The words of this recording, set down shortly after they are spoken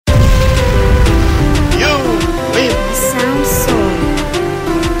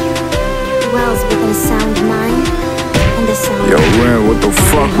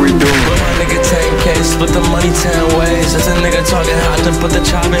do. But my nigga 10K, split the money 10 ways. That's a nigga talking hot to put the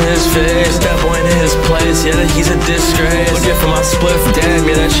chop in his face. That boy in his place, yeah, he's a disgrace. Looking for my spliff, damn,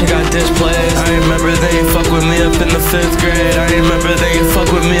 yeah, that shit got displaced. I remember they ain't fuck with me up in the 5th grade. I remember they ain't fuck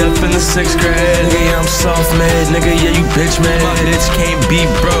with me up in the 6th grade. Nigga, yeah, I'm self-made, nigga, yeah, you bitch made. My bitch can't be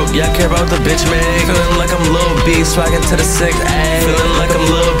broke, yeah, I care about the bitch made. Feeling like I'm Lil B, swagging to the 6th A. Feeling like I'm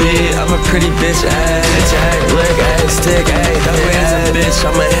Lil B, I'm a pretty bitch A. Bitch A, lick A, stick A. That way as a bitch,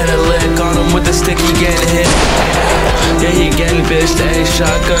 I'ma hit a lick on him with the stick, he getting hit. Yeah, he getting bitched, A.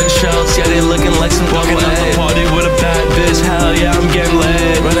 Shotgun shells, yeah, they looking like some walking out the party with a bad bitch. Hell yeah, I'm getting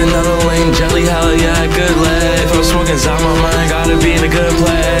laid. Running down the lane, jelly, hell yeah, good leg. If I'm smoking out my mind, gotta be in a good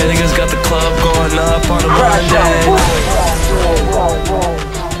place. Niggas got the club going up on a Monday.